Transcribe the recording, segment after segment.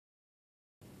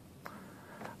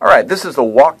Alright, this is the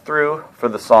walkthrough for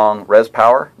the song Res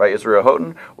Power by Israel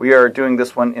Houghton. We are doing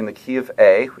this one in the key of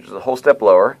A, which is a whole step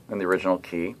lower than the original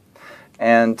key.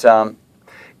 And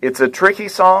it's a tricky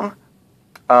song.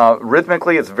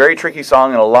 Rhythmically, it's a very tricky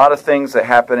song, and a lot of things that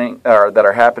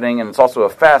are happening, and it's also a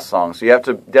fast song, so you have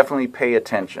to definitely pay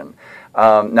attention.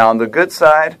 Now, on the good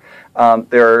side,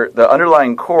 the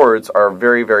underlying chords are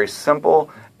very, very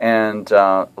simple, and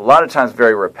a lot of times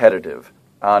very repetitive.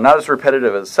 Not as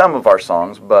repetitive as some of our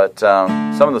songs, but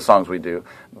some of the songs we do,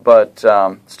 but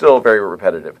still very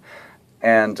repetitive.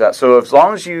 And so as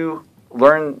long as you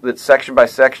learn that section by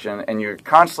section and you're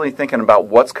constantly thinking about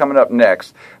what's coming up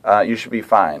next, you should be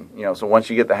fine. So once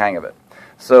you get the hang of it.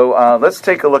 So let's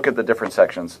take a look at the different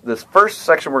sections. This first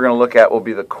section we're going to look at will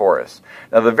be the chorus.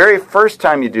 Now, the very first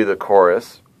time you do the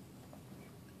chorus,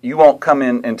 you won't come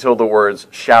in until the words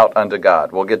 "shout unto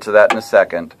God." We'll get to that in a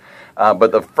second.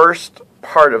 But the first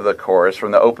part of the chorus,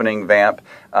 from the opening vamp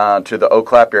to the "Oh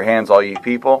clap your hands all ye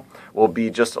people," will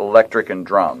be just electric and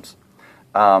drums.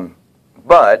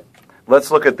 But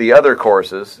let's look at the other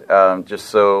choruses, just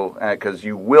so, because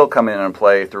you will come in and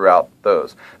play throughout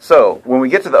those. So when we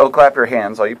get to the "Oh clap your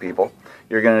hands all you people,"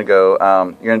 you're going to go,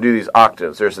 you're going to do these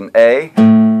octaves. There's an A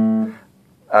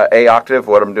octave.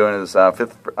 What I'm doing is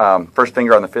first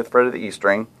finger on the 5th fret of the E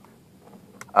string,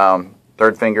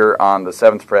 third finger on the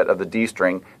 7th fret of the D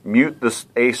string, mute the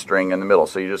A string in the middle.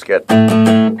 So you just get,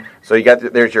 so you got,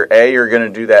 there's your A, you're going to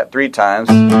do that 3 times.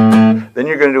 Then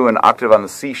you're going to do an octave on the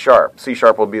C sharp. C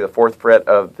sharp will be the 4th fret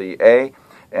of the A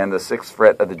and the 6th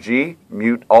fret of the G.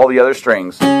 Mute all the other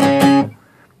strings.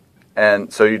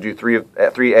 And so you do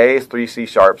 3 A's, 3 C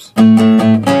sharps,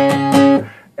 and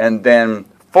then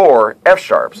 4 F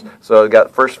sharps. So you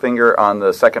got first finger on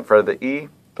the 2nd fret of the E,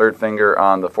 third finger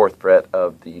on the 4th fret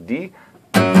of the D.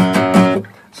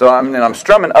 So I'm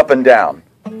strumming up and down.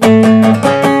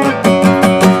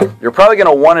 You're probably going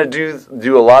to want to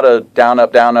do a lot of down,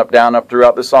 up, down, up, down, up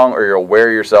throughout the song, or you'll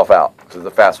wear yourself out. This is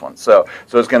the fast one. So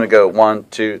it's going to go 1,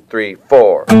 2, 3,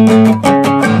 4.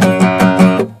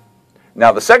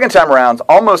 Now the second time around is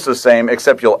almost the same,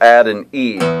 except you'll add an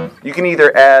E. You can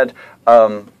either add,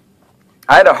 I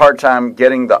had a hard time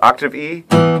getting the octave E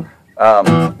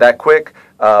that quick.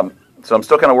 So I'm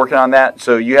still kind of working on that.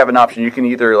 So you have an option. You can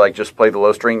either just play the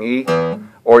low string E,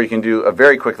 or you can do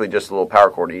very quickly just a little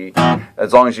power chord E.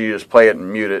 As long as you just play it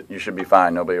and mute it, you should be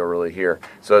fine. Nobody will really hear.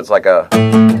 So it's like a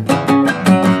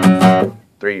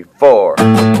 3, 4,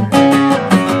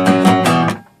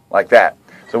 like that.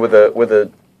 So with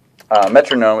a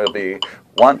metronome, it'll be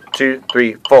 1, 2,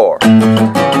 3, 4,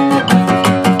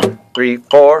 3,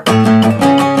 4.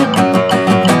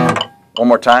 One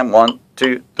more time. 1,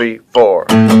 2, 3, 4.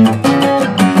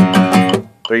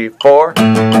 3, 4.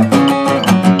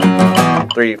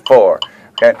 3, 4.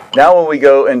 Okay. Now when we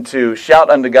go into "Shout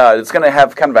Unto God," it's going to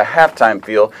have kind of a halftime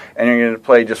feel, and you're going to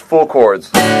play just full chords.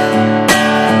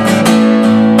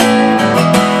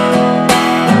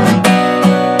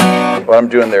 What I'm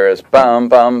doing there is bum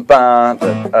bum bum.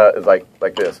 It's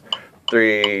like this.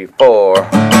 3, 4.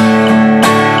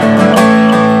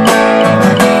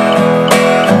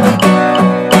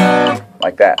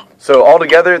 Like that. So all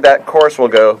together, that chorus will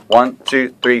go 1,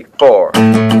 2, 3, 4.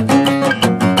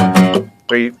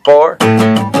 3, 4.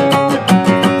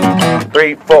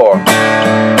 3, 4.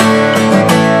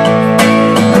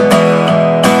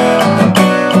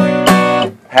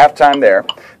 Halftime there.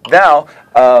 Now,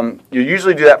 you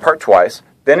usually do that part twice.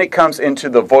 Then it comes into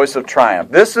the voice of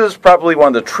triumph. This is probably one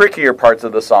of the trickier parts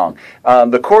of the song.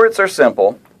 The chords are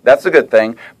simple. That's a good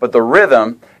thing. But the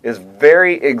rhythm is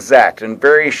very exact and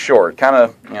very short, kind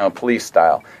of, police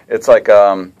style. It's like,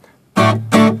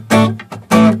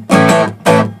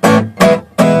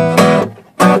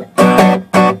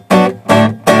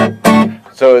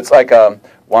 so it's like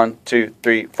 1, 2,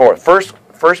 3, 4. First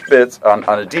bits on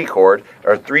a D chord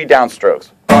are 3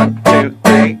 downstrokes. 1, 2,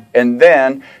 3, and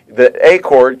then the A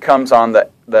chord comes on the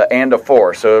and of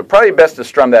 4. So it's probably best to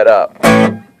strum that up.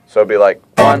 So it'd be like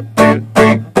 1, 2,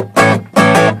 3.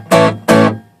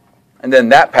 And then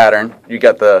that pattern, you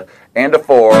got the and of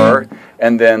 4,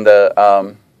 and then the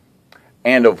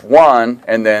and of 1,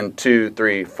 and then 2,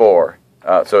 3, 4.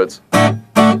 So it's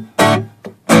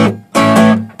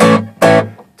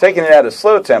taking it at a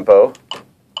slow tempo.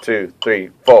 2, 3,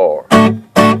 4.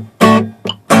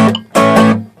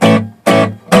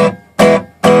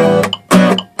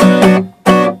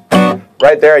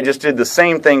 Right there, I just did the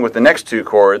same thing with the next 2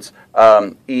 chords.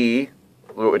 E,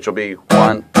 which will be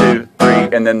 1, 2, 3,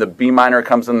 and then the B minor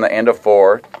comes in the and of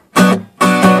 4.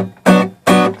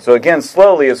 So again,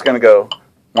 slowly it's going to go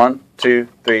 1, 2,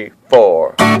 3,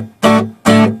 4.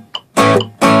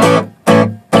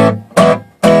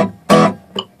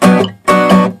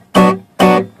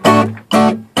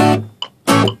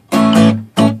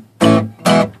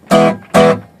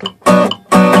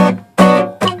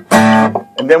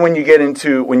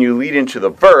 then when you lead into the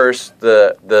verse,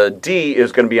 the D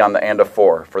is going to be on the and of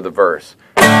 4 for the verse.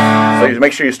 So you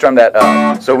make sure you strum that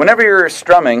up. So whenever you're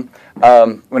strumming,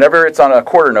 whenever it's on a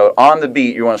quarter note on the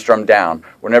beat, you want to strum down.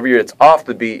 Whenever it's off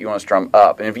the beat, you want to strum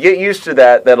up. And if you get used to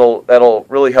that, that'll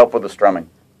really help with the strumming.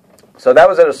 So that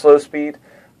was at a slow speed.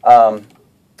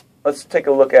 Let's take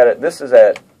a look at it. This is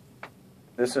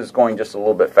going just a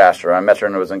little bit faster. My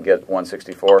metronome doesn't get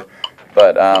 164,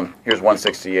 but here's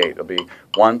 168. It'll be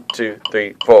 1, 2,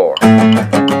 3, 4.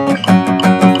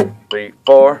 3,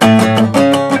 4.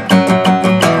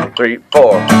 3,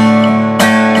 4.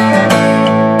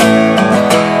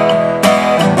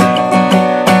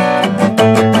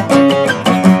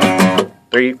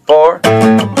 Three, 4.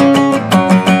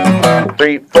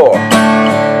 3, 4.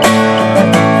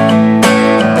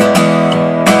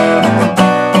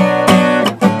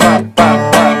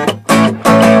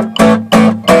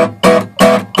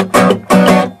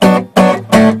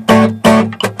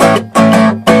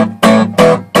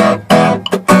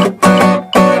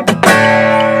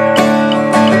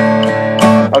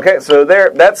 Okay, so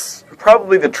that's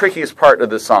probably the trickiest part of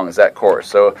this song is that chorus.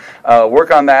 So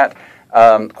work on that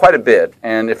quite a bit,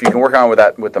 and if you can work on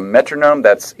it with the metronome,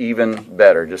 that's even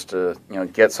better. Just to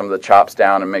get some of the chops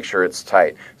down and make sure it's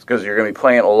tight, because you're going to be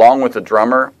playing it along with the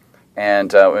drummer,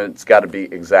 and it's got to be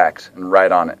exact and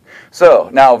right on it.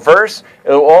 So now verse,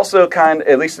 it'll also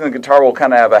at least in the guitar, will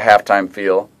kind of have a halftime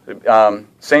feel.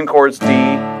 Same chords: D,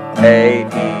 A, E,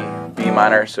 B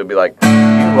minor. So it'll be like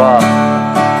you are.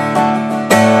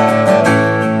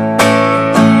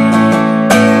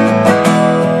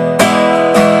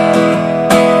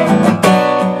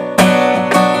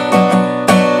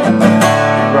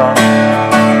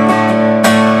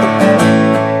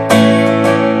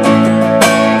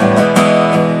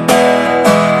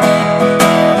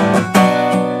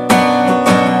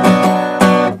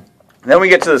 Then we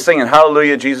get to the singing,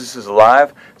 Hallelujah, Jesus is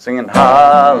alive. Singing,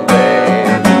 Hallelujah,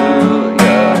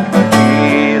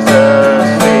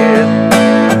 Jesus is.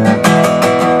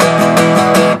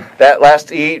 That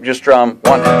last E, just drum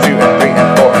 1, 2, and 3,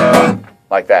 and 4,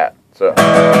 like that. So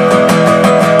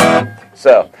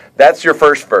that's your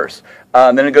first verse.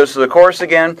 Then it goes to the chorus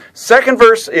again. Second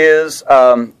verse is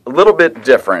a little bit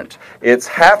different. It's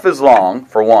half as long,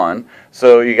 for one.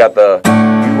 So you got the,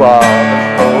 you are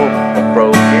the hope of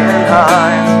broken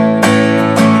hearts,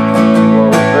 you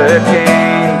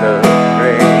overcame the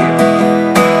grave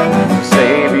to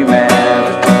save humanity.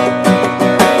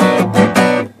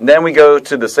 And then we go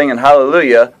to the singing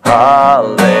Hallelujah,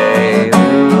 Hallelujah,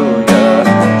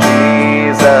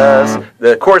 Jesus.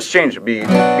 The chords change. It'd be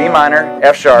B minor,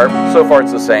 F sharp. So far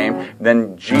it's the same.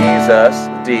 Then Jesus,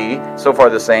 D. So far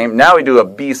the same. Now we do a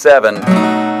B7.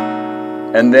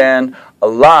 And then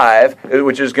Alive,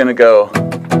 which is going to go.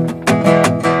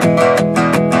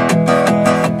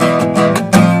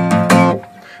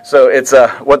 So it's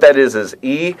what that is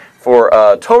E for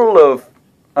a total of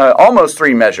almost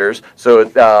 3 measures. So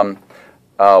it's 1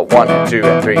 and 2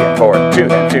 and 3 and 4 and 2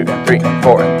 and 2 and 3 and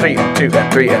 4 and 3 and 2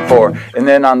 and 3 and 4. And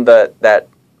then on that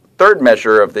third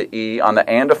measure of the E on the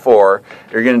and of 4,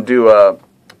 you're going to do a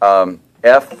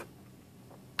F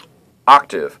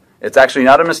octave. It's actually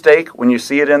not a mistake when you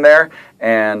see it in there,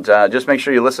 and just make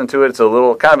sure you listen to it. It's a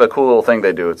little kind of a cool little thing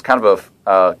they do. It's kind of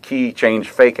a key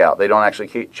change fake out. They don't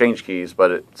actually change keys,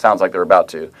 but it sounds like they're about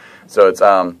to. So it's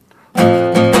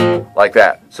like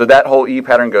that. So that whole E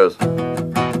pattern goes 3,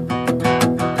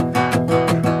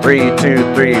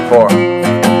 2, 3, 4.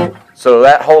 So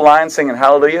that whole line singing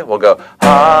Hallelujah will go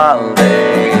Hallelujah,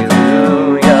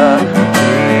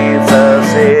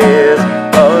 Jesus is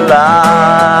alive.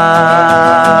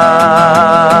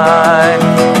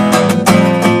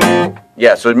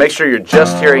 Yeah, so make sure you're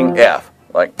just hearing F,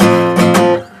 like,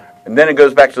 and then it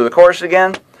goes back to the chorus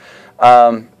again,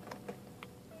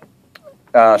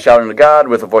 shouting to God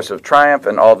with a voice of triumph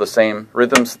and all the same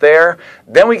rhythms there.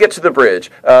 Then we get to the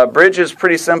bridge. Bridge is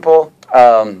pretty simple,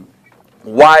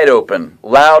 wide open,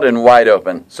 loud and wide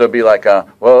open. So it'd be like a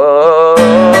whoa,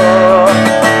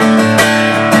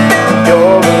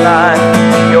 you're alive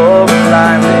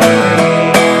in me.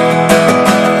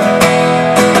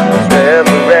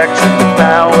 Resurrection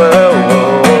power.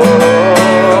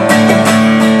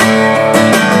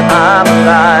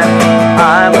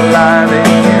 I'm alive in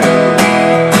you.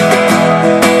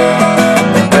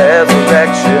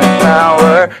 Resurrection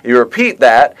power. You repeat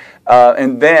that,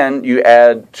 and then you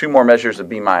add 2 more measures of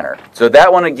B minor. So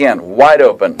that one again, wide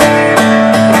open.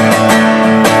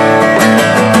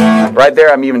 Right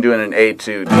there, I'm even doing an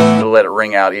A2 just to let it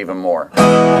ring out even more.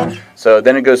 So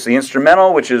then it goes to the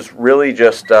instrumental, which is really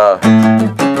just 3,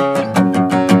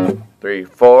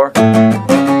 4.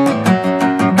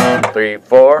 3,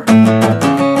 4.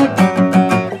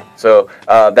 So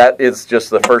that is just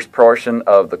the first portion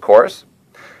of the chorus.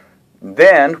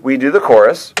 Then we do the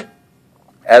chorus,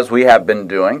 as we have been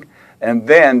doing, and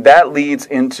then that leads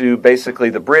into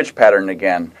basically the bridge pattern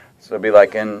again. So it'd be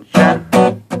like in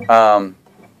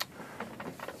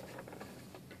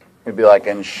it'd be like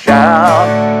in shout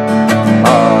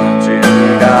unto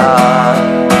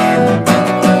God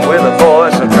with a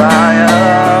voice of triumph.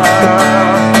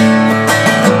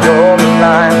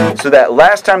 So that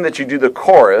last time that you do the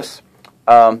chorus,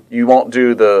 you won't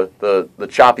do the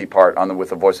choppy part on with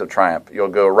the voice of triumph. You'll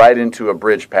go right into a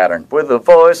bridge pattern. With the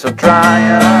voice of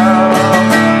triumph,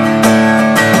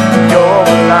 you're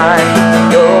alive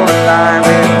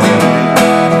with me.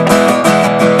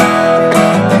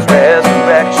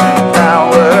 Resurrection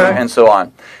power, and so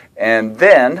on. And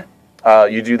then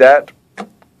you do that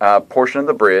portion of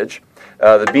the bridge.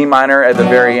 The B minor at the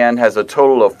very end has a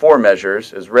total of 4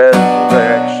 measures. Is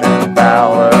resurrection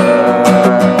power.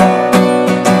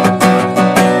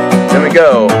 Then we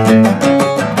go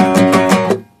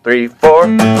 3, 4.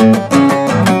 Boom,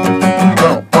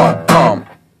 boom, boom.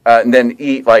 And then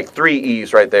E, like 3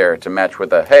 E's right there to match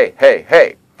with a hey, hey,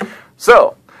 hey.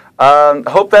 So,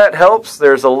 hope that helps.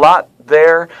 There's a lot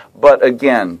there, but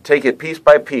again, take it piece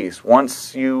by piece.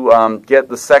 Once you get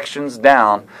the sections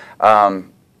down,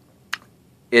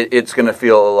 it's going to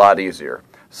feel a lot easier.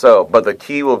 So, but the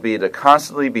key will be to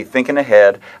constantly be thinking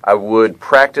ahead. I would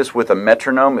practice with a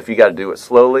metronome. If you got to do it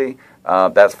slowly,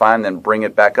 that's fine. Then bring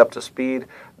it back up to speed.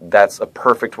 That's a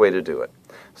perfect way to do it.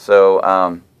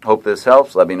 So, hope this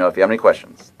helps. Let me know if you have any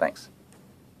questions. Thanks.